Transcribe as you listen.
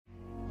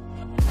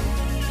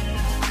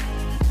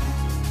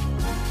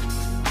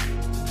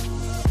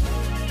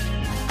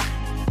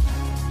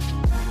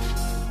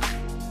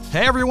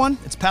Hey everyone,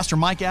 it's Pastor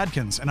Mike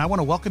Adkins, and I want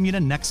to welcome you to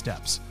Next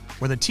Steps,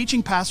 where the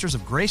teaching pastors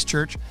of Grace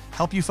Church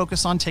help you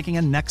focus on taking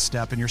a next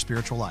step in your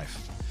spiritual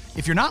life.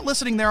 If you're not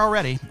listening there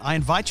already, I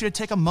invite you to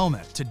take a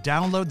moment to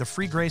download the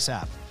free Grace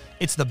app.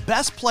 It's the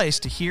best place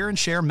to hear and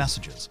share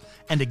messages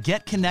and to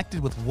get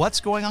connected with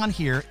what's going on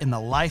here in the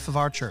life of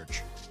our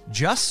church.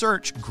 Just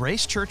search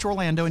Grace Church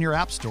Orlando in your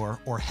app store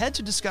or head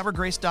to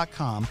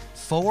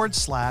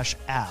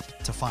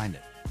discovergrace.com/app to find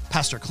it.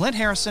 Pastor Clint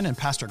Harrison and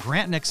Pastor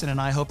Grant Nixon and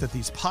I hope that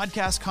these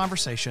podcast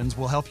conversations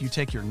will help you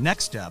take your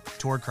next step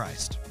toward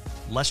Christ.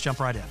 Let's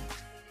jump right in.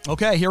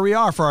 Okay, here we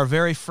are for our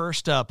very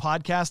first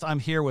podcast. I'm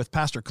here with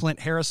Pastor Clint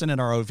Harrison at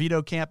our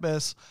Oviedo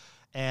campus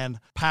and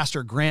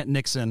Pastor Grant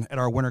Nixon at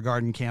our Winter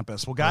Garden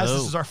campus. Well, guys,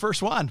 This is our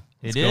first one.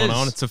 What's going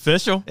on? It's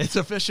official. It's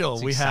official.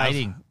 It's we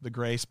exciting. have the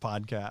Grace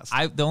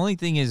podcast. The only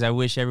thing is I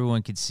wish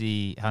everyone could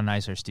see how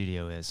nice our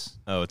studio is.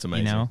 Oh, it's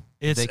amazing. You know?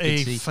 It's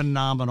a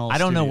phenomenal I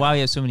don't know studio. why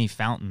we have so many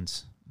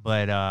fountains,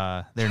 but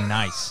they're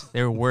nice.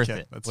 They're worth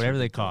Okay, it, that's whatever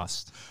they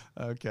ridiculous. cost.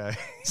 Okay.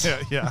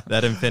 Yeah.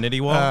 That infinity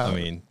wall, I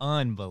mean.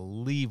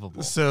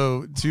 Unbelievable.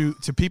 So to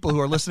people who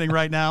are listening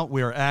right now,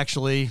 we are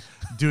actually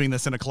doing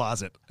this in a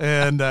closet.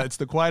 And it's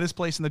the quietest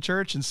place in the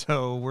church. And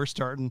so we're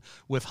starting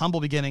with humble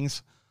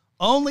beginnings,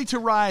 only to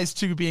rise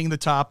to being the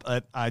top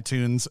at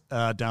iTunes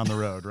down the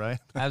road, right?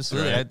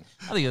 Absolutely. Right.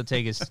 I think it'll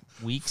take us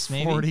weeks,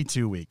 maybe.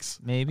 42 weeks.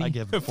 Maybe. I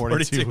give it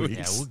 42 weeks.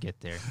 Yeah, we'll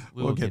get there.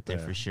 We We'll will get get there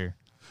there. for sure.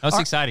 That's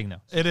exciting,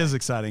 though. It is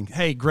exciting.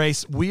 Hey,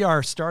 Grace, we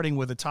are starting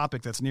with a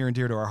topic that's near and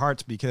dear to our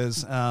hearts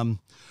because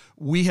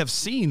we have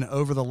seen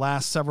over the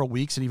last several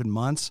weeks and even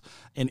months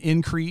an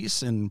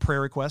increase in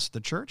prayer requests at the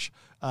church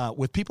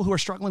with people who are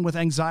struggling with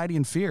anxiety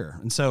and fear.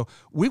 And so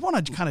we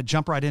want to kind of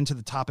jump right into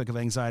the topic of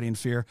anxiety and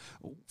fear.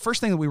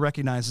 First thing that we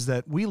recognize is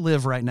that we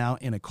live right now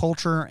in a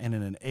culture and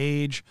in an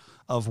age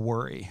of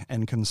worry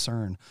and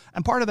concern.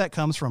 And part of that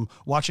comes from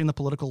watching the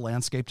political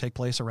landscape take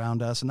place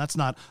around us. And that's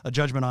not a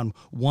judgment on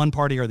one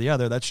party or the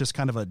other. That's just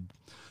kind of a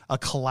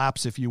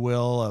collapse, if you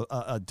will,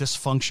 a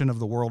dysfunction of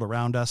the world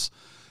around us.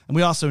 And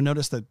we also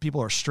notice that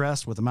people are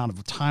stressed with the amount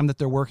of time that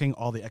they're working,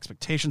 all the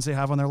expectations they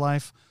have on their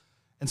life.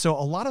 And so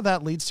a lot of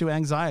that leads to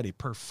anxiety,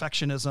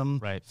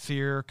 perfectionism, Right.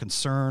 fear,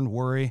 concern,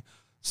 worry.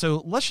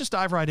 So let's just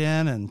dive right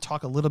in and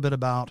talk a little bit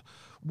about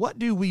what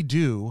do we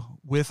do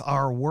with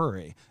our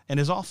worry? And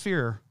is all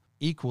fear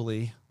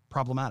equally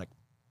problematic?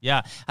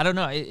 Yeah, I don't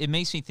know. It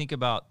makes me think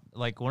about,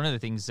 like, one of the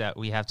things that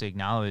we have to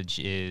acknowledge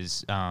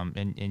is,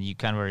 and you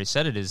kind of already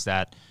said it, is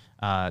that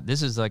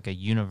this is like a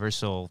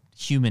universal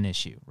human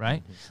issue,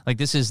 right? Mm-hmm. Like,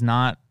 this is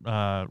not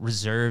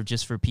reserved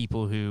just for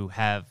people who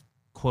have,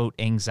 quote,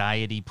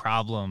 anxiety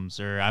problems,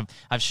 or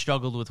I've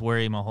struggled with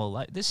worry my whole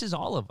life. This is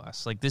all of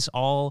us. Like, this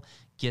all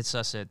gets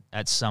us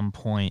at some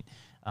point.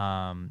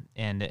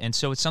 And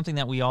so it's something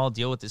that we all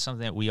deal with. It's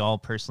something that we all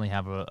personally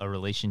have a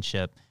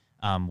relationship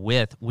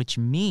with, which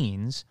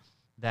means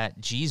that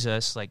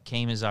Jesus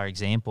came as our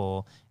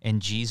example,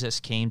 and Jesus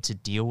came to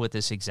deal with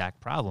this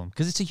exact problem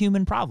because it's a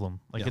human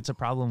problem. It's a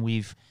problem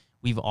we've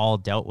all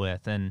dealt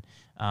with, and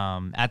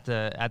at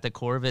the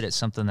core of it, it's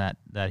something that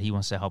he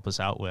wants to help us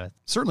out with.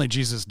 Certainly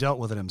Jesus dealt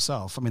with it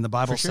himself. I mean, the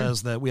Bible For sure.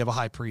 says that we have a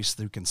high priest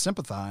who can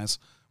sympathize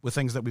with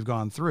things that we've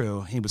gone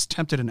through. He was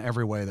tempted in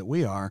every way that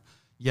we are,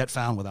 yet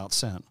found without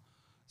sin.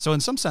 So in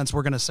some sense,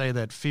 we're going to say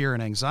that fear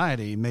and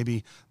anxiety,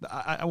 maybe,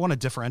 I want to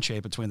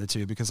differentiate between the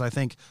two because I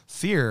think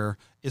fear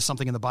is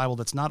something in the Bible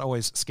that's not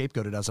always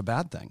scapegoated as a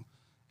bad thing.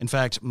 In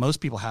fact, most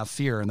people have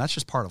fear, and that's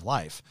just part of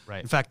life.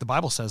 Right. In fact, the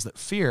Bible says that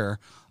fear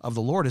of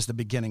the Lord is the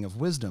beginning of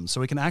wisdom.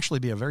 So it can actually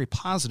be a very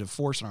positive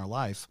force in our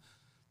life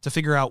to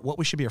figure out what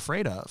we should be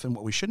afraid of and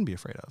what we shouldn't be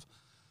afraid of.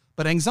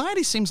 But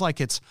anxiety seems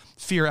like it's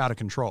fear out of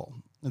control.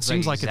 It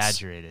seems like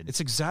exaggerated. It's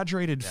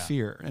exaggerated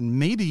fear. And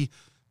maybe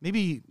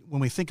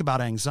when we think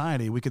about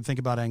anxiety, we could think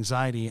about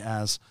anxiety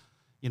as,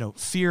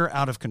 fear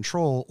out of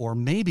control, or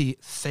maybe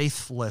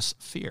faithless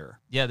fear.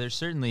 Yeah, there's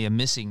certainly a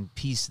missing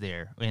piece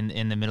there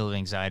in the middle of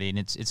anxiety, and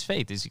it's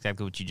faith. It's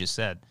exactly what you just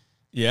said.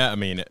 Yeah, I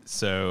mean,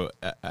 so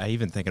I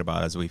even thinking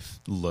about as we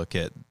look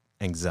at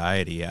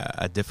anxiety,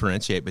 I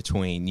differentiate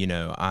between,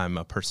 I'm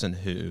a person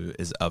who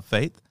is of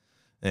faith,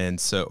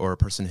 or a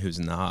person who's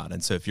not.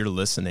 And so if you're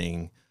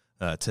listening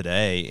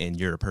today and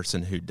you're a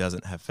person who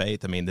doesn't have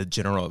faith, I mean, the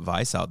general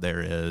advice out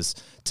there is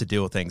to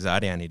deal with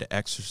anxiety. I need to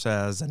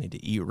exercise. I need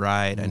to eat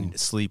right. I need to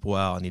sleep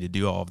well. I need to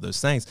do all of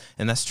those things.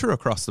 And that's true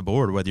across the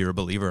board, whether you're a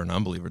believer or an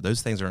unbeliever.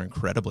 Those things are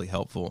incredibly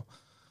helpful.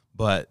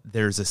 But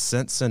there's a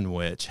sense in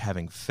which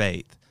having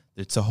faith,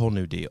 it's a whole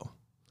new deal.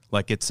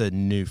 Like, it's a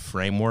new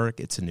framework.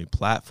 It's a new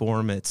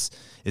platform. It's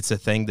a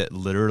thing that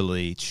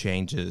literally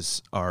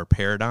changes our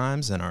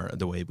paradigms and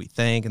the way we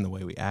think and the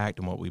way we act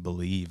and what we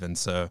believe. And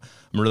so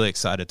I'm really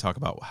excited to talk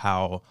about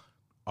how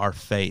our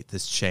faith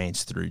has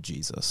changed through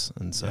Jesus.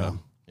 And so,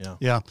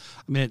 Yeah.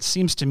 I mean, it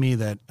seems to me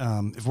that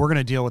if we're going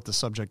to deal with the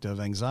subject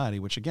of anxiety,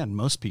 which, again,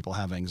 most people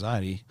have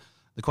anxiety,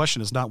 the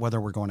question is not whether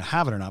we're going to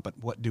have it or not, but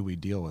what do we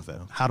deal with it?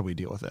 How do we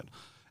deal with it?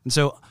 And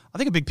so I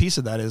think a big piece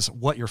of that is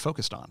what you're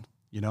focused on.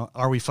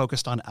 Are we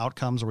focused on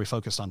outcomes, or are we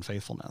focused on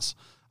faithfulness?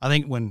 I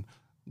think when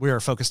we are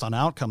focused on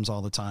outcomes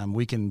all the time,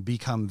 we can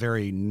become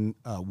very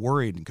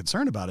worried and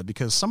concerned about it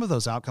because some of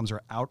those outcomes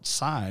are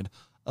outside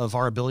of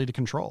our ability to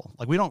control.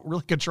 Like we don't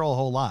really control a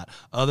whole lot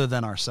other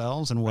than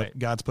ourselves and what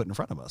God's put in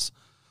front of us.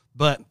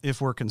 But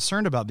if we're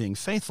concerned about being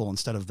faithful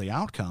instead of the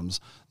outcomes,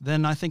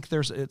 then I think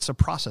it's a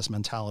process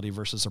mentality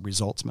versus a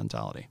results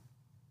mentality.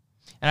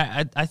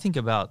 And I think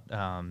about,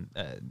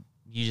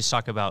 you just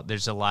talk about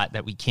there's a lot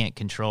that we can't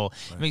control.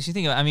 Right. It makes me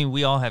think of, I mean,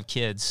 we all have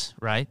kids,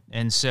 right?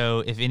 And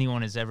so if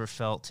anyone has ever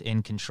felt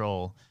in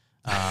control,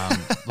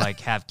 like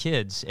have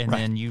kids, and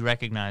then you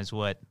recognize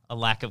what a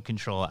lack of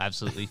control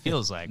absolutely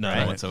feels like,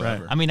 right?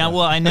 Whatsoever. I mean,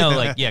 I know,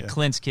 like,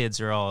 Clint's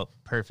kids are all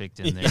perfect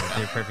and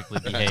they're perfectly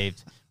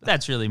behaved. But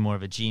that's really more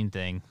of a gene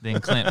thing than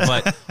Clint.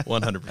 But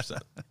 100%.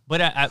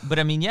 But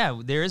I mean,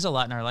 there is a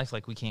lot in our life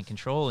like we can't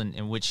control,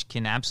 and which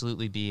can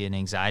absolutely be an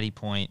anxiety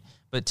point.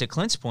 But to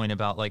Clint's point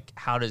about like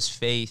how does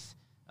faith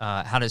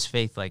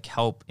like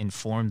help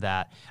inform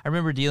that? I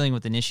remember dealing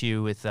with an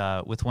issue with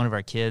one of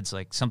our kids,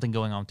 like something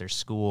going on with their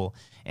school,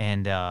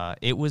 and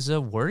it was a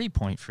worry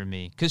point for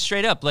me because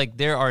straight up, like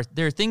there are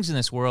things in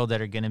this world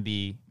that are going to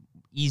be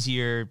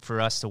easier for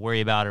us to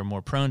worry about or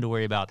more prone to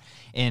worry about.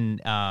 And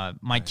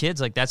my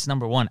kids, like that's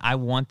number one. I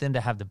want them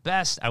to have the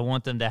best. I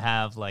want them to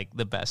have like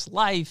the best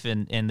life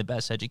and the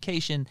best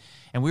education.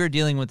 And we were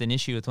dealing with an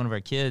issue with one of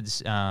our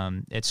kids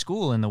at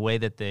school in the way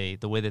that they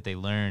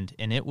learned.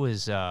 And it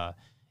was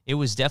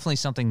definitely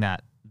something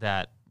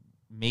that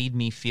made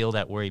me feel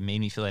that worry, made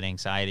me feel that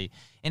anxiety.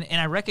 And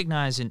I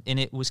recognized, and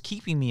it was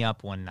keeping me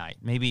up one night.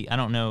 Maybe, I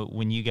don't know,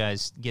 when you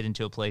guys get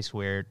into a place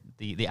where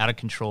the out of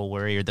control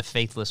worry or the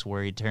faithless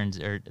worry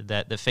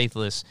the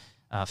faithless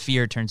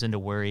fear turns into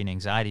worry and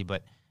anxiety.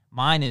 But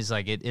mine is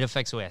like, it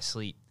affects the way I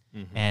sleep.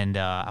 Mm-hmm. And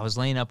I was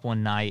laying up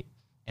one night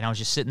and I was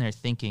just sitting there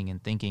thinking.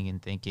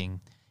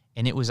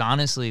 And it was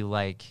honestly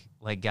like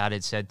God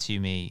had said to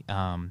me,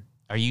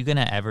 are you going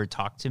to ever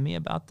talk to me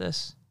about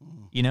this?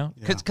 You know,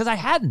 because I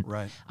hadn't.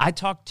 Right. I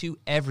talked to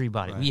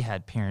everybody. Right. We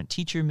had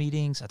parent-teacher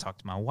meetings. I talked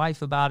to my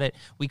wife about it.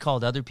 We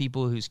called other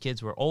people whose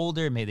kids were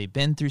older. Maybe they've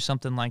been through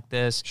something like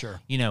this.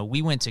 Sure. You know,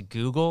 we went to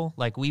Google.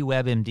 Like, we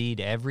WebMD'd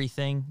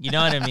everything. You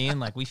know what I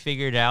mean? Like, we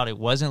figured out it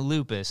wasn't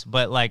lupus,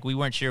 but, like, we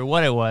weren't sure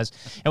what it was.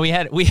 And we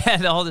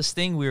had all this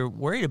thing we were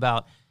worried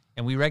about,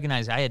 and we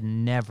recognized I had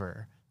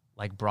never,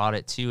 like, brought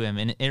it to him.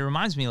 And it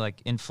reminds me,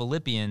 like, in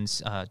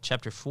Philippians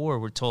chapter 4,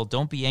 we're told,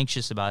 don't be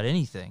anxious about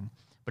anything,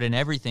 but in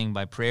everything,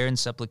 by prayer and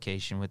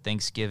supplication, with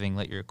thanksgiving,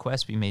 let your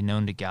requests be made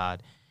known to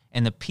God.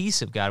 And the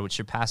peace of God, which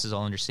surpasses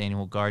all understanding,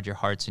 will guard your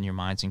hearts and your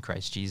minds in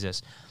Christ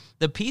Jesus.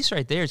 The peace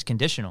right there is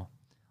conditional.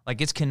 Like,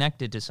 it's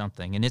connected to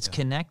something, and it's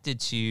connected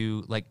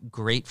to, like,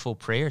 grateful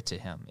prayer to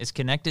him. It's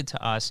connected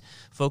to us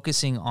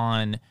focusing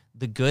on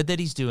the good that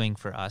he's doing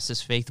for us,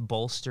 this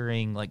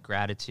faith-bolstering, like,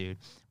 gratitude.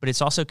 But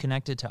it's also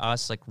connected to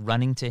us, like,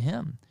 running to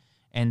him.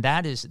 And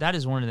that is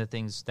one of the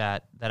things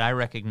that I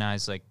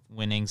recognize, like,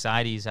 when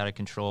anxiety is out of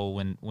control,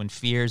 when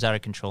fear is out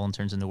of control and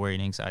turns into worry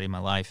and anxiety in my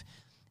life,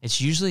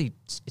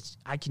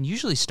 I can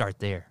usually start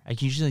there. I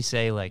can usually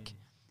say, like,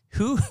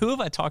 who have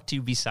I talked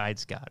to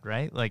besides God,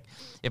 right? Like,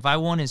 if I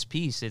want his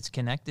peace, it's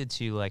connected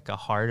to, like, a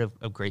heart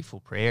of grateful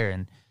prayer.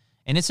 And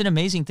it's an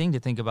amazing thing to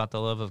think about the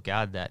love of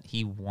God, that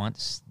he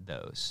wants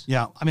those.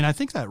 Yeah. I mean, I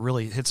think that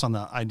really hits on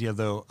the idea,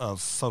 though,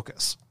 of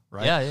focus.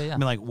 Right? Yeah. I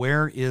mean, like,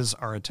 where is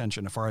our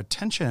attention? If our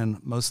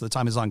attention most of the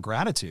time is on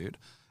gratitude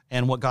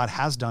and what God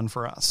has done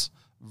for us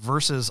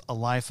versus a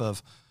life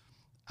of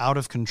out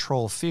of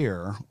control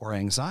fear or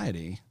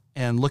anxiety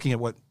and looking at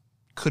what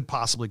could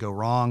possibly go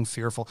wrong,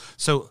 fearful.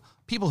 So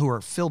people who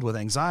are filled with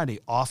anxiety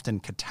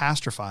often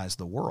catastrophize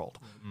the world,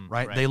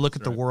 right? They look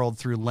at the world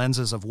through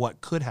lenses of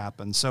what could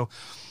happen. So,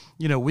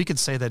 you know, we could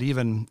say that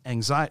even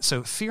anxiety,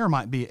 so fear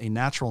might be a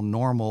natural,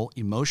 normal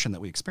emotion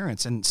that we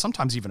experience, and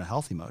sometimes even a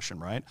healthy emotion,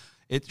 right?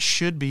 It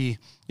should be,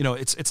 you know,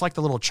 it's like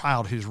the little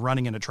child who's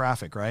running into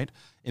traffic, right?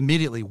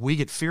 Immediately we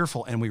get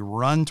fearful and we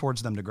run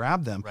towards them to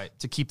grab them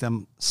to keep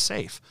them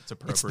safe. It's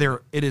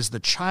appropriate. It is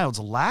the child's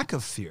lack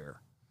of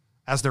fear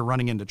as they're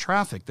running into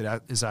traffic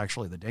that is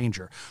actually the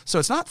danger. So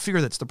it's not fear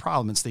that's the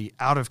problem. It's the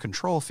out of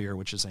control fear,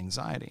 which is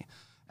anxiety.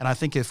 And I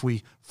think if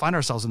we find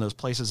ourselves in those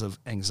places of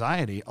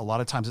anxiety, a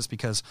lot of times it's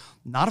because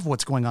not of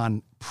what's going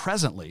on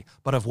presently,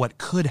 but of what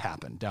could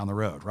happen down the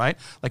road, right?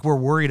 Like, we're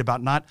worried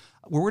about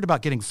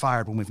getting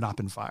fired when we've not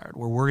been fired.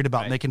 We're worried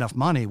about making enough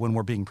money when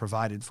we're being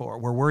provided for.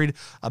 We're worried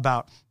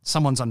about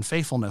someone's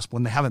unfaithfulness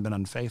when they haven't been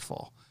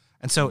unfaithful.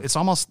 And so it's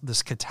almost,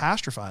 this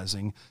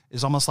catastrophizing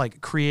is almost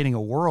like creating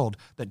a world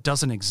that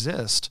doesn't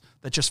exist,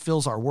 that just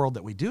fills our world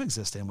that we do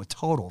exist in with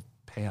total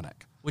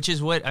panic. Which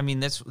is what, I mean,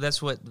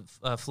 that's what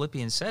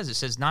Philippians says. It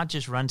says, not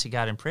just run to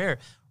God in prayer,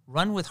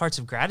 run with hearts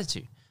of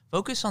gratitude.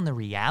 Focus on the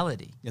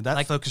reality. Yeah,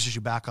 that focuses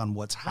you back on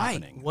what's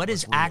happening. What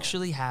is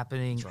actually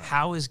happening? Right.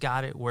 How is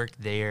God at work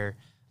there?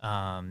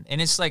 And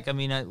it's like, I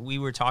mean, we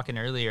were talking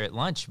earlier at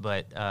lunch,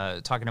 but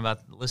talking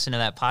about, listen to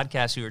that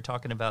podcast, we were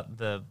talking about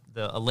the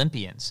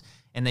Olympians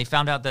and they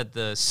found out that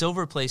the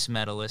silver place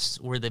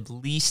medalists were the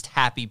least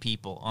happy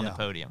people on the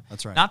podium.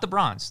 That's right. Not the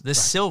bronze, the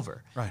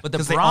silver. Right. But the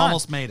bronze, they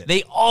almost made it.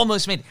 They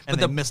almost made it. And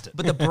they missed it.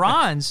 But the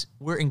bronze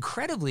were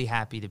incredibly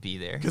happy to be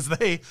there. Because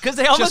they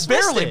almost just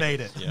barely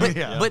missed it. made it.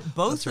 Yeah. But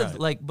both That's of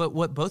right. but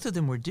what both of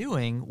them were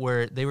doing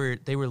were they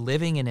were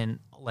living in an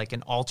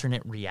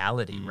alternate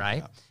reality,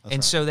 right?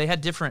 And so they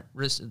had different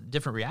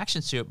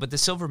reactions to it. But the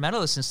silver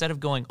medalists, instead of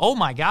going, "Oh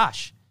my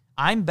gosh,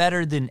 I'm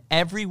better than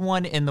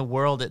everyone in the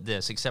world at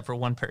this except for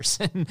one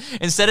person,"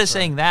 instead of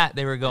saying that,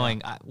 they were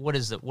going, "What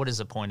is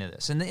the point of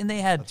this?" And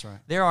they had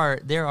there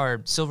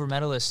are silver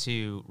medalists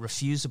who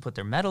refuse to put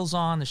their medals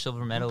on. There's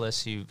silver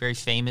medalists who very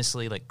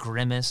famously like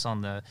grimace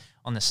on the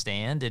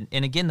stand.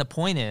 And again, the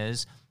point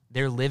is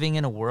they're living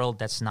in a world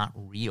that's not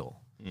real.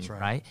 That's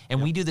right.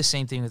 And we do the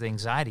same thing with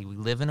anxiety. We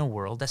live in a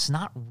world that's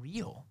not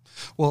real.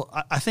 Well,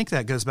 I think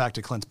that goes back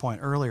to Clint's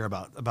point earlier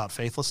about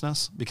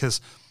faithlessness,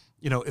 because,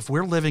 if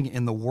we're living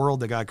in the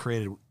world that God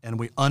created and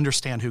we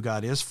understand who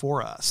God is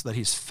for us, that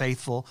he's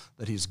faithful,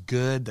 that he's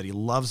good, that he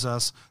loves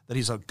us, that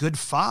he's a good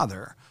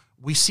father,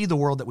 we see the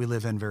world that we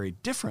live in very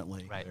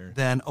differently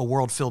than a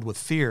world filled with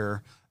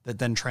fear that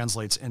then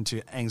translates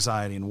into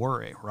anxiety and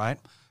worry, right?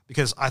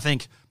 Because I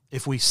think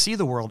if we see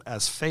the world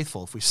as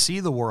faithful, if we see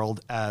the world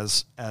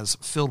as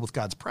filled with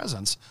God's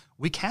presence,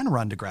 we can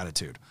run to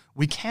gratitude.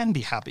 We can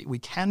be happy. We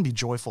can be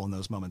joyful in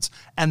those moments.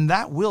 And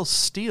that will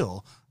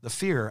steal the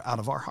fear out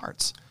of our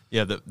hearts.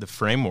 Yeah, the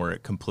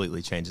framework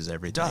completely changes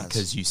everything,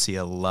 because you see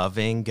a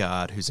loving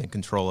God who's in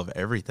control of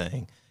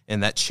everything,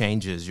 and that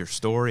changes your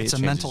story. It's a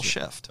mental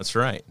shift. That's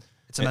right.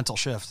 It's a mental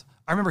shift.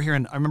 I remember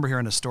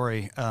hearing a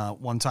story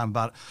one time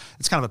about,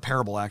 it's kind of a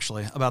parable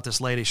actually, about this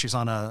lady. She's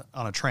on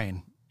a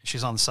train.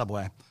 She's on the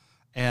subway.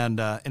 And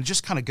it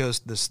just kind of goes,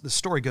 the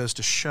story goes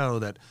to show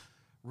that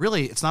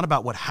really it's not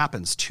about what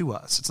happens to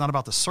us. It's not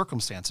about the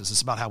circumstances.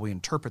 It's about how we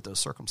interpret those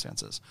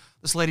circumstances.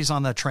 This lady's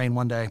on the train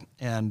one day,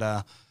 and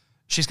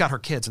she's got her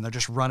kids, and they're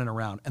just running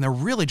around. And they're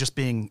really just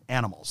being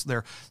animals.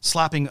 They're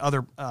slapping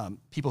other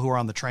people who are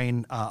on the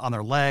train on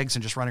their legs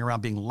and just running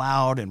around being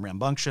loud and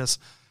rambunctious.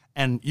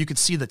 And you could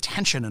see the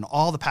tension in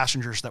all the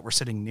passengers that were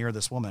sitting near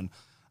this woman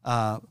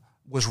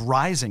was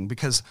rising,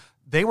 because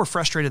they were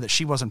frustrated that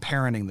she wasn't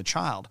parenting the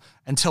child,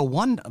 until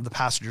one of the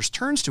passengers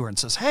turns to her and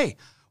says, "Hey,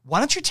 why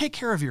don't you take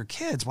care of your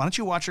kids? Why don't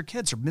you watch your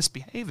kids? They're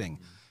misbehaving."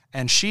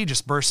 And she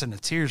just bursts into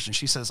tears, and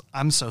she says,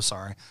 "I'm so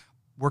sorry.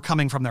 We're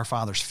coming from their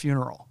father's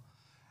funeral."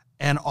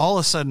 And all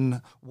of a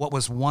sudden, what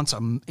was once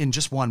in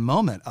just one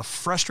moment a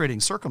frustrating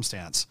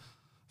circumstance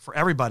for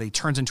everybody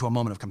turns into a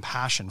moment of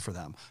compassion for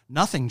them.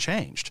 Nothing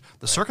changed.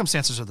 The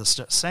circumstances are the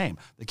same.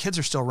 The kids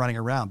are still running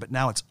around, but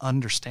now it's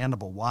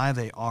understandable why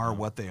they are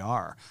what they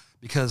are,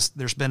 because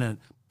there's been a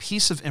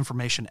piece of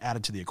information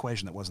added to the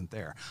equation that wasn't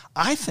there.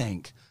 I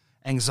think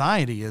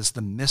anxiety is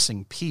the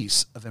missing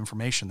piece of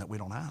information that we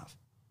don't have.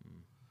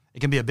 It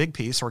can be a big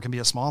piece or it can be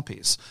a small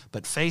piece,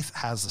 but faith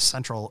has the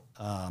central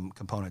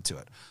component to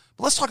it.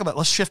 But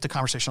let's shift the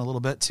conversation a little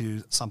bit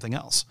to something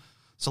else.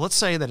 So let's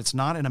say that it's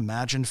not an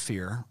imagined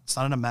fear, it's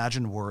not an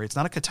imagined worry, it's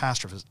not a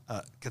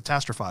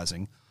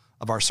catastrophizing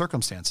of our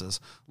circumstances.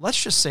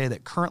 Let's just say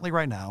that currently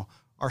right now,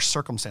 our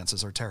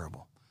circumstances are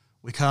terrible.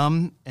 We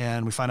come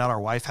and we find out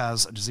our wife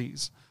has a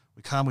disease.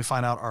 We come, we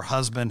find out our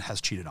husband has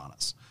cheated on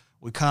us.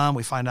 We come,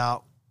 we find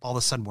out all of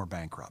a sudden we're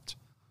bankrupt.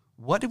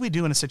 What do we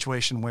do in a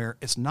situation where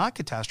it's not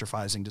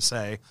catastrophizing to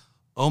say,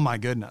 "Oh my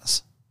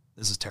goodness,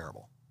 this is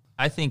terrible"?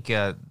 I think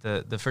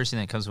the first thing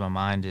that comes to my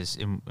mind is,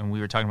 and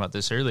we were talking about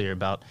this earlier,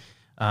 about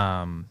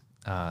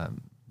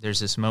there's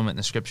this moment in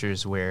the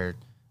scriptures where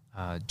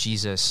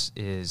Jesus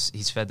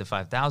he's fed the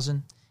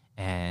 5,000,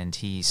 and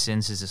he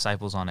sends his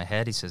disciples on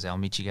ahead. He says, "I'll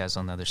meet you guys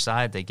on the other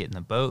side." They get in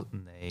the boat,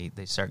 and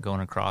they start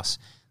going across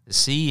the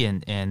sea,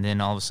 and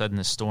then all of a sudden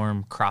the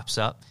storm crops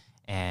up,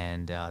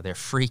 and they're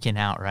freaking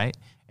out, right?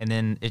 And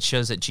then it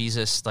shows that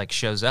Jesus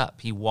shows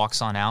up. He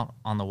walks on out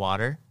on the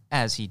water,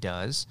 as he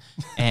does,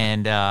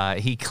 and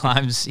he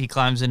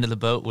climbs into the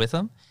boat with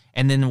them.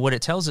 And then what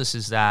it tells us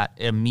is that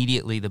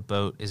immediately the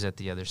boat is at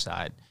the other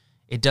side.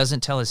 It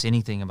doesn't tell us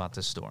anything about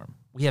the storm.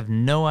 We have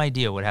no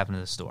idea what happened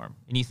to the storm.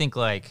 And you think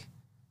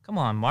come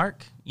on,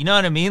 Mark, you know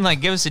what I mean?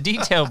 Give us a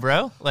detail,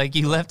 bro.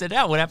 You left it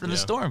out. What happened to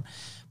the storm?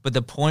 But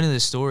the point of the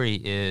story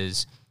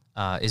is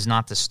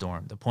not the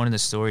storm. The point of the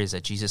story is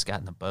that Jesus got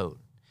in the boat.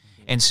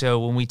 And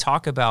so when we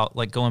talk about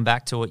going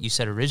back to what you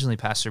said originally,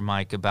 Pastor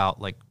Mike,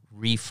 about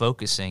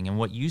refocusing, and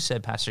what you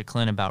said, Pastor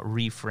Clint, about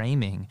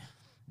reframing,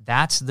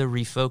 that's the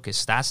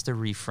refocus. That's the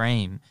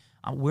reframe.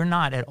 We're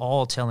not at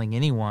all telling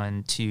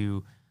anyone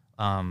to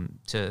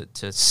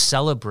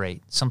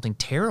celebrate something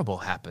terrible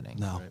happening.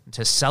 No.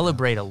 To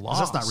celebrate a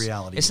loss. That's not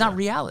reality. It's not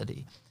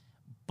reality.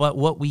 But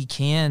what we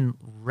can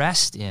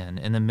rest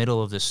in the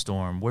middle of the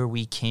storm, where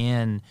we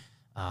can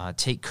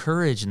take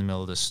courage in the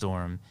middle of the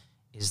storm,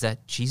 is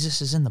that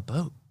Jesus is in the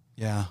boat.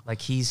 Yeah.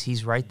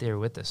 He's right there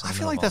with us. I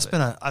feel like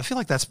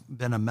that's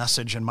been a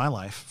message in my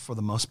life for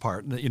the most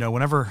part.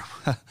 Whenever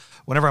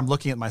I'm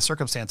looking at my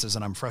circumstances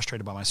and I'm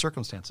frustrated by my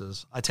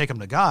circumstances, I take them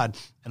to God,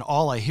 and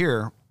all I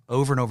hear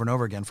over and over and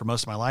over again for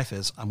most of my life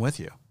is, "I'm with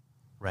you.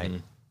 Right.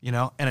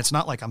 And it's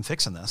not like I'm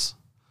fixing this.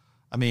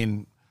 I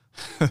mean,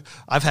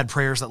 I've had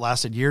prayers that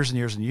lasted years and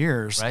years and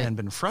years and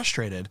been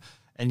frustrated.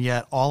 And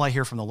yet all I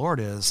hear from the Lord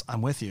is,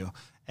 I'm with you.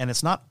 And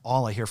it's not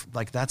all I hear from,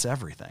 like, that's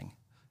everything.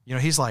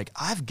 He's like,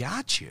 I've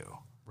got you.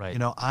 Right.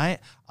 I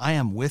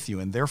am with you.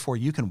 And therefore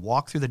you can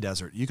walk through the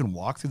desert. You can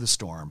walk through the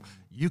storm.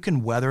 You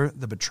can weather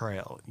the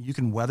betrayal. You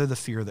can weather the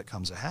fear that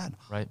comes ahead.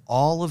 Right.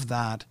 All of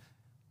that,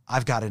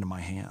 I've got it in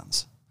my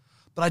hands.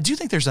 But I do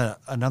think there's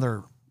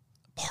another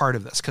part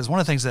of this, because one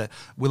of the things that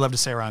we love to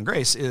say around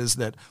Grace is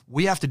that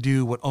we have to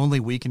do what only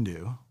we can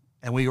do,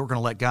 and we are going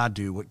to let God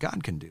do what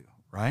God can do,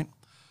 right?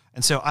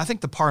 And so I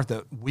think the part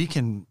that we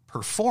can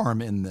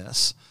perform in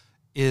this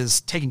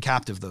is taking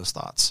captive those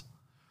thoughts.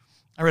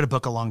 I read a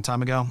book a long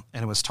time ago,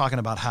 and it was talking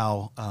about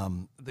how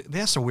they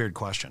asked a weird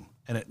question,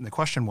 and the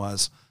question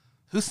was,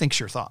 who thinks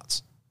your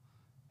thoughts?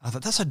 And I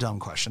thought, that's a dumb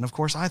question. Of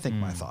course, I think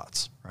my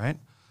thoughts, right?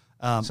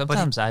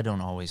 Sometimes I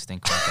don't always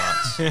think my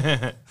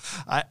thoughts.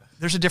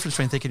 There's a difference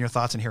between thinking your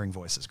thoughts and hearing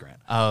voices, Grant.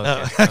 Oh,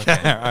 okay.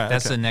 Okay.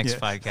 That's the next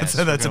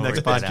podcast. That's the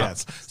next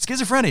podcast.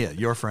 Schizophrenia,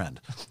 your friend.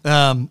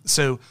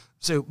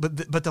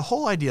 But the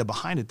whole idea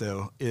behind it,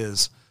 though,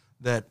 is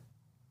that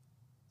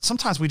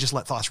sometimes we just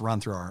let thoughts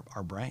run through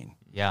our brain.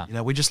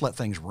 Yeah. We just let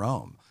things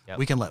roam. Yep.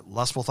 We can let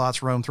lustful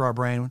thoughts roam through our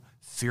brain,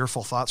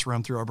 fearful thoughts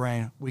roam through our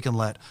brain. We can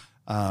let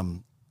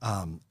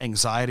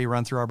anxiety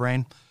run through our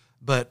brain.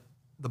 But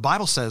the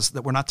Bible says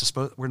that we're not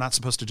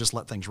supposed to just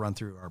let things run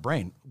through our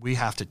brain. We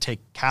have to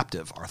take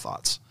captive our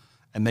thoughts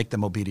and make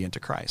them obedient to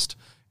Christ.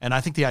 And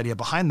I think the idea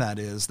behind that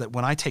is that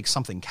when I take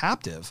something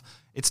captive,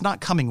 it's not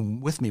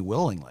coming with me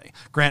willingly.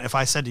 Grant, if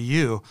I said to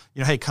you,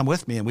 hey, come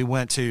with me, and we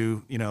went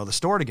to, the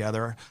store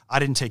together, I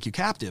didn't take you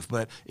captive.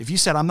 But if you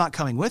said, I'm not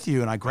coming with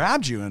you, and I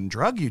grabbed you and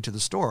drug you to the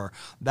store,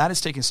 that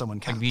is taking someone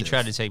captive. Like if you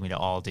tried to take me to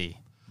Aldi,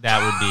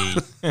 that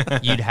would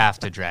be, you'd have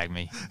to drag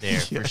me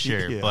there for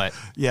sure. Yeah. But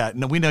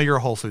no, we know you're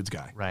a Whole Foods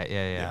guy. Right.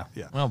 Yeah.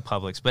 Well,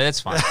 Publix, but it's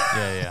fine.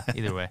 Yeah.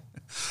 Either way.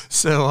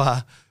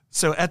 So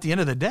at the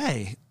end of the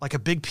day, like a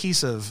big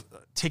piece of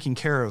taking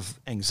care of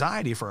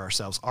anxiety for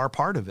ourselves, our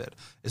part of it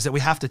is that we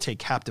have to take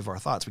captive our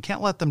thoughts. We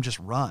can't let them just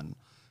run.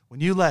 When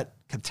you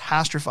let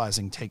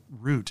catastrophizing take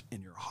root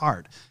in your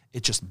heart,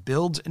 it just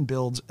builds and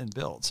builds and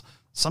builds.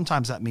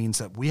 Sometimes that means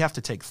that we have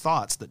to take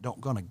thoughts that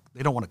don't want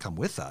to come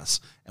with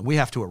us, and we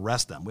have to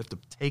arrest them. We have to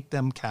take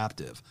them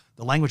captive.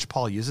 The language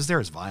Paul uses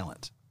there is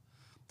violent.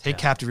 Take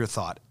captive your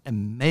thought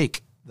and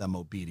make them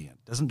obedient.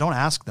 Don't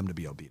ask them to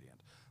be obedient,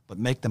 but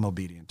make them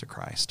obedient to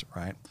Christ,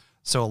 right?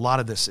 So a lot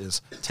of this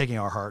is taking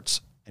our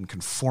hearts and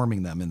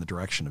conforming them in the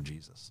direction of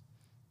Jesus.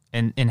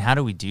 And how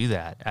do we do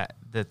that?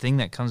 The thing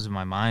that comes to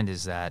my mind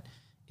is that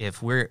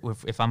if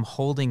I'm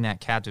holding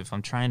that captive, if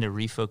I'm trying to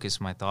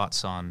refocus my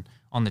thoughts on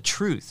the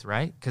truth,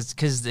 right?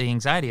 Because the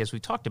anxiety, as we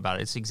talked about,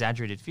 it's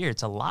exaggerated fear.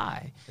 It's a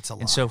lie.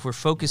 And so if we're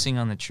focusing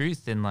on the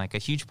truth, then like a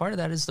huge part of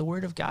that is the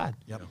Word of God.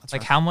 Yep,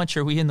 like how much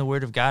are we in the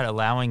Word of God,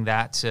 allowing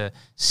that to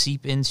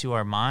seep into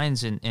our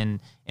minds, and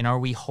are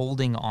we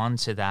holding on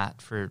to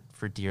that for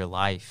dear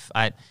life?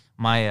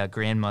 My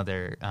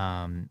grandmother,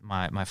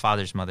 my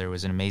father's mother,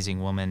 was an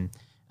amazing woman.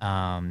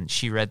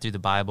 She read through the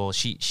Bible.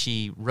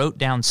 She wrote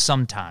down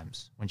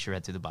sometimes when she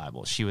read through the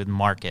Bible. She would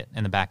mark it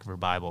in the back of her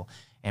Bible.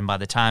 And by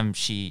the time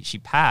she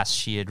passed,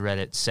 she had read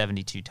it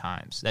 72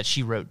 times that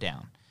she wrote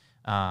down.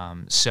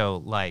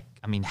 So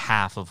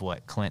half of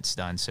what Clint's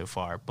done so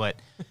far, but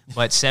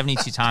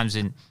 72 times.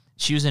 And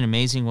she was an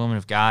amazing woman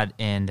of God.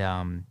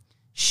 And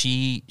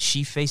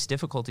she faced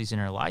difficulties in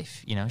her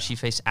life. She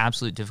faced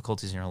absolute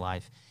difficulties in her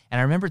life. And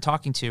I remember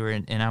talking to her,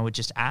 and I would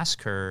just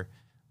ask her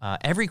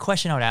every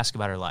question I would ask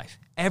about her life,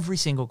 every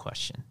single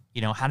question.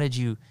 How'd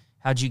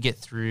you get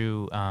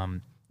through,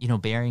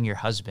 burying your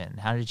husband?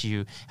 How'd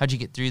you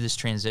get through this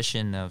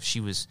transition of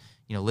she was,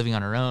 living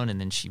on her own, and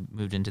then she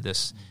moved into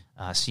this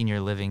senior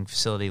living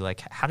facility?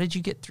 Like, how did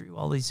you get through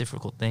all these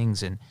difficult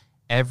things? And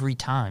every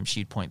time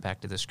she'd point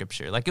back to the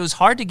scripture. Like, it was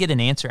hard to get an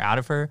answer out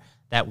of her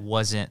that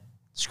wasn't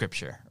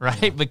scripture,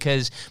 right?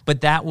 Yeah.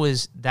 But that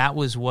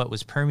was what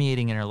was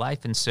permeating in her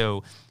life. And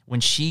so when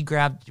she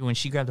grabbed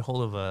a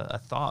hold of a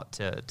thought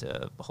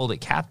to hold it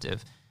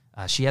captive,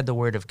 she had the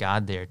Word of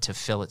God there to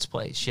fill its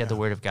place. She had the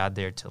Word of God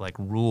there to like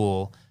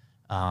rule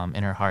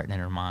in her heart and in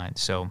her mind.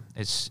 So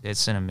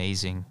it's an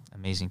amazing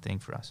thing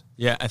for us.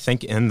 Yeah, I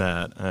think in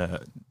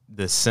that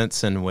the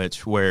sense in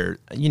which where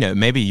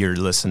maybe you're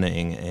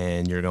listening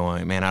and you're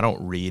going, man, I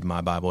don't read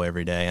my Bible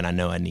every day, and I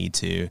know I need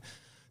to.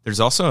 There's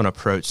also an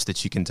approach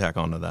that you can tack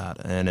onto that,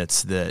 and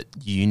it's that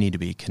you need to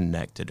be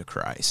connected to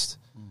Christ.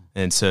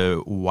 And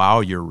so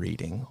while you're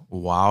reading,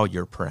 while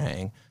you're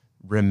praying,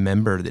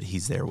 remember that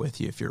He's there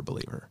with you if you're a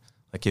believer.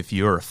 Like if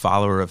you're a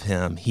follower of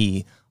Him,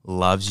 He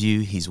loves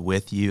you, He's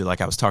with you. Like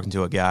I was talking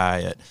to a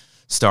guy at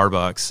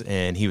Starbucks,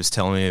 and he was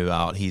telling me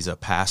about he's a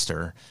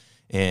pastor,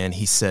 and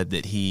he said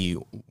that he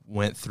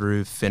went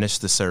through,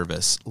 finished the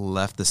service,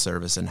 left the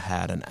service, and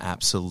had an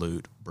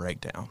absolute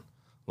breakdown.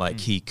 Like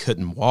he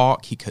couldn't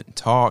walk, he couldn't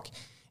talk,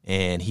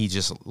 and he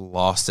just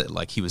lost it.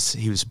 Like he was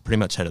pretty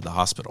much headed to the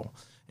hospital,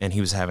 and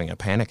he was having a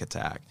panic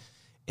attack.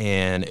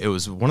 And it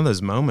was one of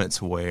those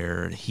moments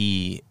where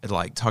he,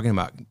 like, talking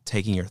about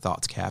taking your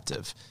thoughts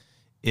captive,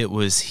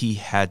 he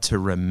had to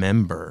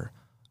remember,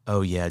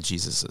 oh yeah,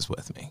 Jesus is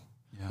with me.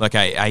 Yeah. Like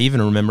I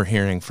even remember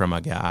hearing from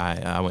a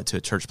guy, I went to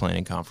a church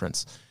planting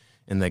conference,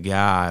 and the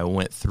guy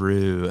went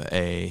through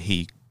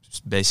he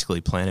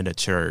basically planted a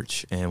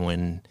church, and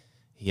when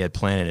he had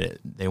planted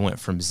it, they went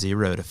from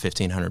 0 to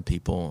 1,500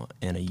 people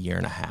in a year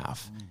and a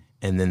half,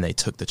 and then they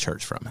took the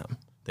church from him.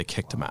 They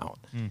kicked him out.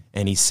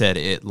 And he said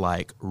it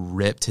like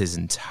ripped his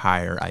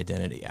entire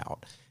identity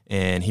out.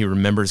 And he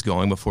remembers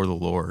going before the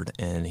Lord,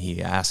 and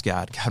he asked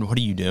God, what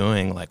are you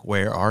doing? Like,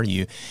 where are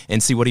you?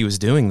 And see what he was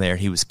doing there,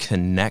 he was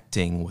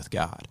connecting with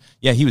God.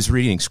 Yeah, he was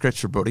reading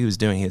scripture, but what he was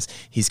doing is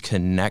he's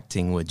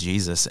connecting with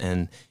Jesus.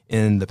 And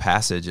in the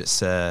passage it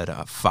said,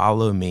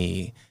 follow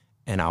me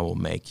and I will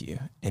make you.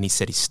 And he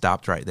said he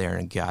stopped right there,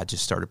 and God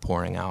just started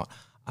pouring out,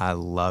 I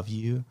love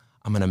you.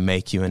 I'm going to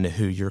make you into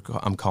who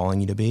I'm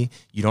calling you to be.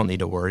 You don't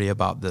need to worry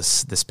about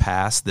this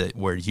past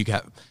where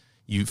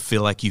you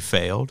feel like you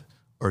failed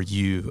or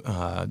you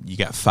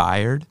got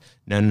fired.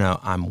 No,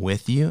 I'm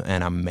with you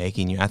and I'm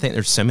making you. I think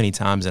there's so many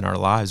times in our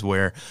lives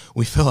where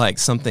we feel like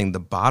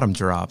the bottom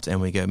dropped, and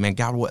we go, man,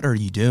 God, what are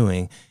you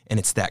doing? And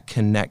it's that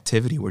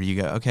connectivity where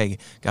you go, okay,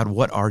 God,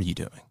 what are you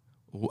doing?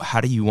 How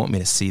do you want me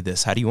to see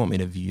this? How do you want me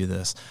to view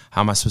this?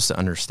 How am I supposed to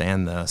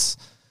understand this?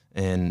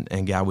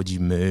 And God, would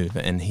you move?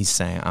 And he's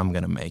saying, I'm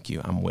going to make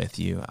you. I'm with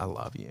you. I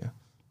love you.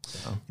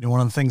 So. You know, one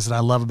of the things that I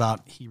love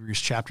about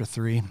Hebrews chapter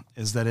 3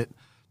 is that it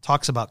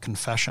talks about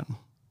confession,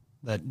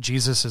 that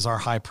Jesus is our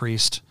high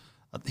priest.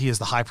 He is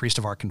the high priest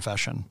of our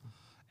confession.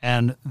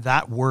 And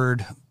that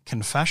word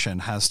confession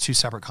has two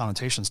separate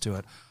connotations to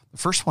it. The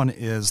first one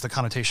is the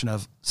connotation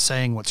of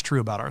saying what's true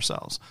about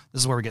ourselves.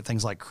 This is where we get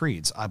things like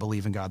creeds. I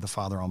believe in God the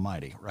Father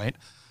Almighty, right?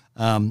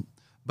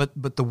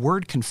 But the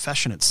word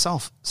confession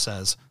itself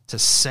says to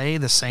say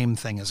the same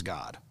thing as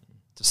God,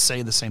 to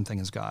say the same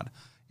thing as God.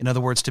 In other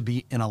words, to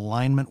be in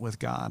alignment with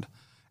God.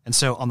 And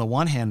so on the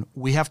one hand,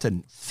 we have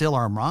to fill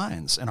our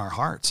minds and our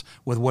hearts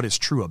with what is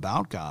true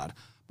about God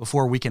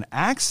before we can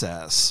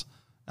access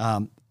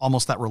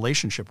almost that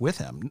relationship with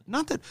him.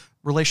 Not that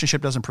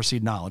relationship doesn't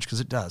precede knowledge, because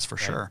it does for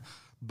sure.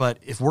 But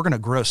if we're going to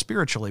grow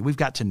spiritually, we've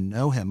got to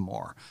know him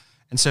more.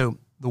 And so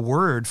the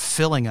word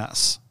filling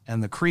us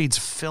and the creeds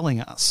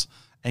filling us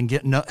and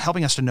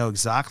helping us to know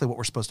exactly what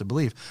we're supposed to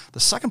believe. The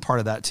second part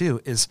of that, too,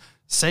 is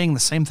saying the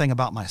same thing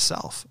about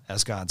myself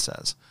as God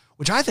says,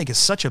 which I think is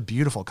such a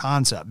beautiful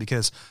concept,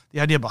 because the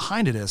idea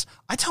behind it is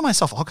I tell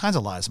myself all kinds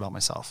of lies about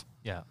myself.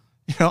 Yeah.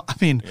 You know, I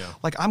mean,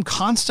 like I'm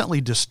constantly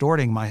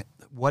distorting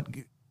what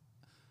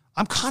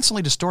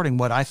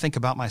I think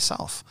about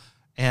myself.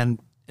 And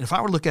if I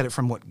were to look at it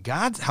from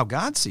how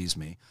God sees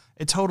me,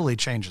 it totally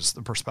changes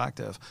the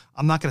perspective.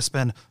 I'm not going to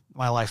spend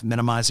my life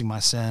minimizing my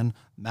sin,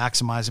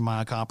 maximizing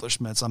my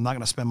accomplishments. I'm not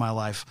going to spend my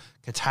life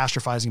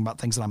catastrophizing about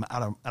things that I'm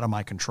out of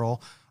my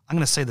control. I'm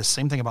going to say the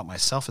same thing about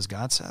myself as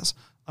God says.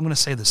 I'm going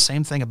to say the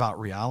same thing about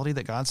reality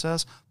that God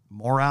says,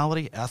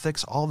 morality,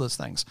 ethics, all those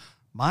things.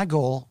 My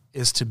goal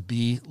is to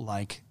be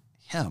like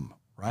him,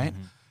 right?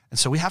 Mm-hmm. And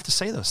so we have to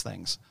say those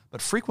things.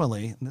 But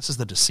frequently, and this is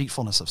the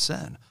deceitfulness of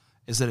sin,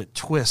 is that it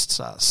twists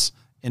us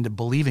into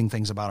believing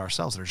things about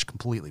ourselves that are just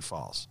completely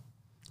false.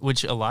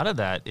 Which a lot of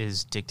that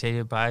is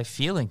dictated by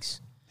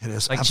feelings. It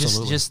is, like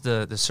absolutely. Just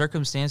the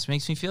circumstance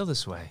makes me feel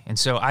this way. And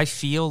so I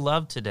feel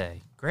loved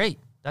today. Great.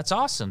 That's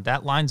awesome.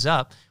 That lines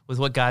up with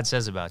what God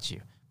says about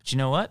you. But you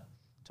know what?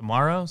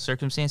 Tomorrow,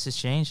 circumstances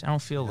change. I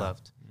don't feel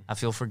loved. I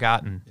feel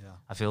forgotten. Yeah.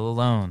 I feel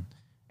alone.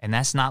 And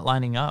that's not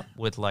lining up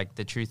with like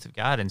the truth of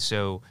God. And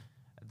so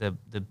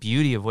the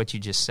beauty of what you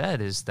just said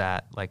is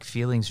that like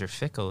feelings are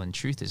fickle and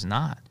truth is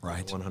not.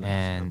 Right. 100%.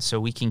 And so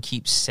we can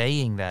keep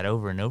saying that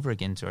over and over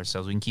again to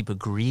ourselves. We can keep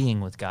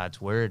agreeing with God's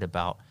word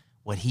about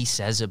what he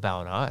says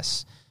about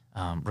us,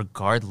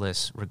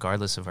 regardless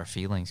of our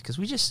feelings. Because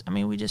we just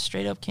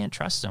straight up can't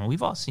trust him.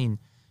 We've all seen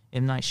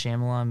M. Night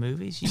Shyamalan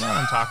movies. You know what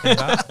I'm talking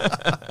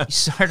about. You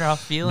start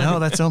off feeling no,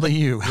 that's only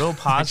you. Real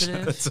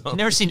positive. You've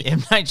never seen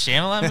M. Night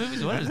Shyamalan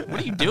movies? What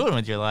are you doing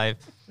with your life?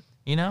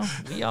 You know,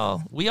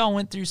 we all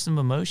went through some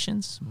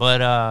emotions,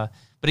 but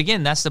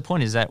again, that's the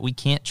point, is that we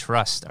can't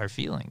trust our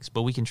feelings,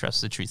 but we can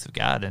trust the truth of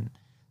God. And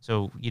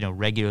so, you know,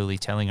 regularly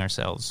telling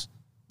ourselves,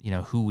 you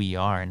know, who we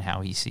are and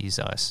how he sees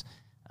us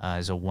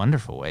is a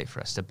wonderful way for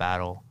us to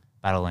battle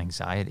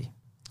anxiety.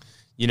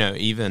 You know,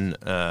 even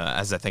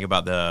as I think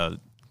about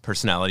the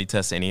personality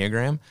test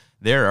Enneagram,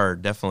 there are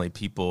definitely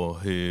people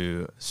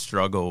who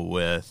struggle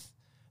with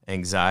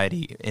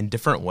anxiety in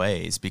different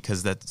ways,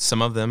 because that some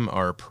of them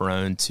are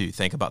prone to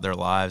think about their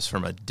lives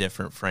from a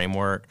different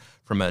framework,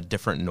 from a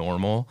different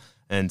normal.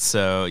 And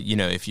so, you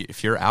know,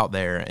 if you're out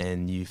there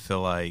and you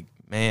feel like,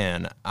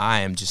 man,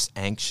 I am just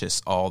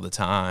anxious all the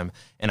time,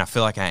 and I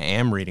feel like I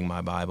am reading my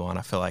Bible, and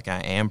I feel like I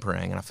am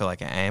praying, and I feel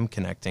like I am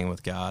connecting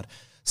with God,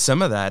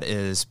 some of that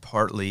is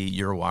partly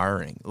your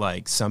wiring.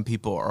 Like some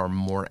people are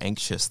more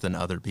anxious than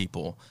other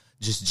people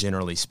just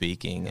generally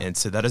speaking. And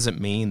so that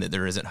doesn't mean that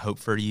there isn't hope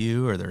for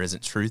you or there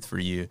isn't truth for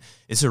you.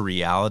 It's a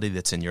reality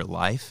that's in your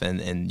life,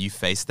 and you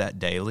face that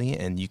daily,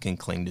 and you can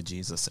cling to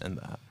Jesus in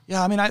that.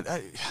 Yeah, I mean, I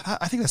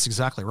think that's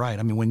exactly right.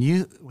 I mean, when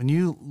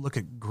you look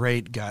at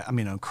great guys, I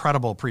mean,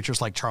 incredible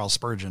preachers like Charles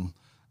Spurgeon.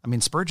 I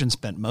mean, Spurgeon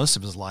spent most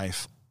of his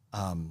life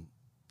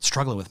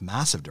struggling with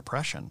massive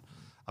depression.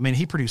 I mean,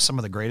 he produced some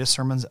of the greatest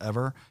sermons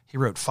ever. He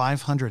wrote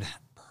 500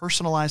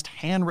 personalized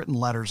handwritten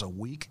letters a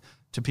week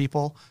to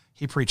people.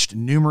 He preached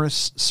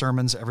numerous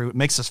sermons every week. It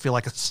makes us feel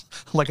like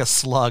a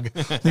slug.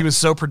 He was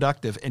so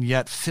productive and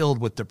yet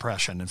filled with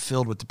depression and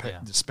filled with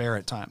despair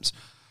at times.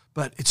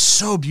 But it's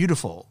so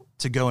beautiful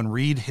to go and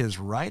read his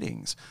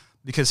writings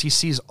because he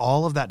sees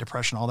all of that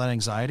depression, all that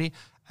anxiety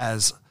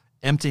as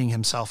emptying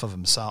himself of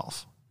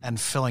himself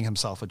and filling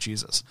himself with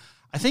Jesus.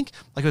 I think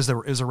like it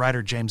was a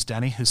writer, James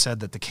Denny, who said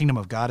that the kingdom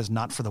of God is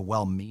not for the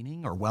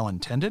well-meaning or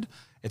well-intended,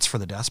 it's for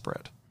the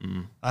desperate.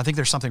 I think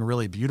there's something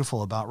really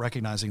beautiful about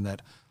recognizing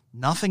that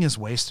nothing is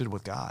wasted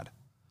with God.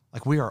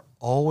 Like we are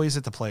always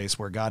at the place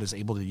where God is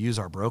able to use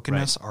our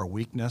brokenness, our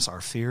weakness,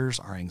 our fears,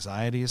 our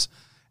anxieties.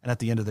 And at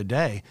the end of the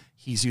day,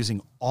 he's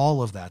using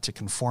all of that to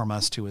conform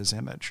us to his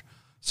image.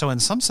 So in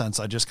some sense,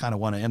 I just kind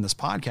of want to end this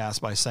podcast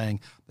by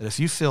saying that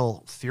if you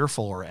feel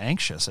fearful or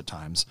anxious at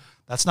times,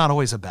 that's not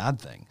always a bad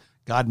thing.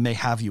 God may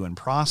have you in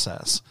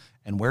process,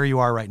 and where you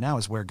are right now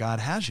is where God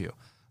has you.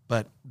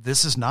 But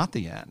this is not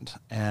the end,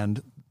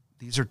 and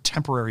these are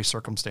temporary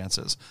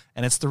circumstances.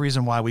 And it's the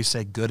reason why we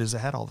say good is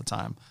ahead all the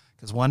time,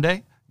 because one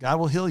day God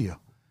will heal you.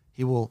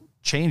 He will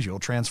change you. He'll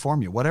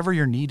transform you, whatever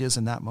your need is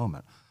in that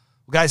moment.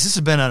 Well, guys, this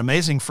has been an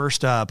amazing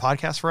first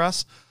podcast for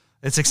us.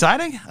 It's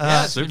exciting.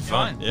 Yeah, it's super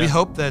fun. We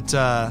hope that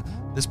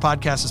this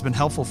podcast has been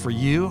helpful for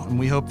you, and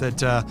we hope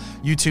that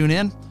you tune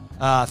in.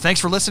 Thanks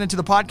for listening to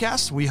the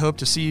podcast. We hope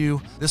to see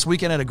you this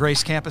weekend at a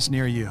Grace campus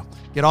near you.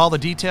 Get all the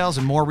details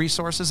and more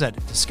resources at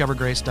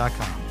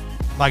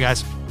discovergrace.com. Bye,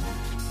 guys.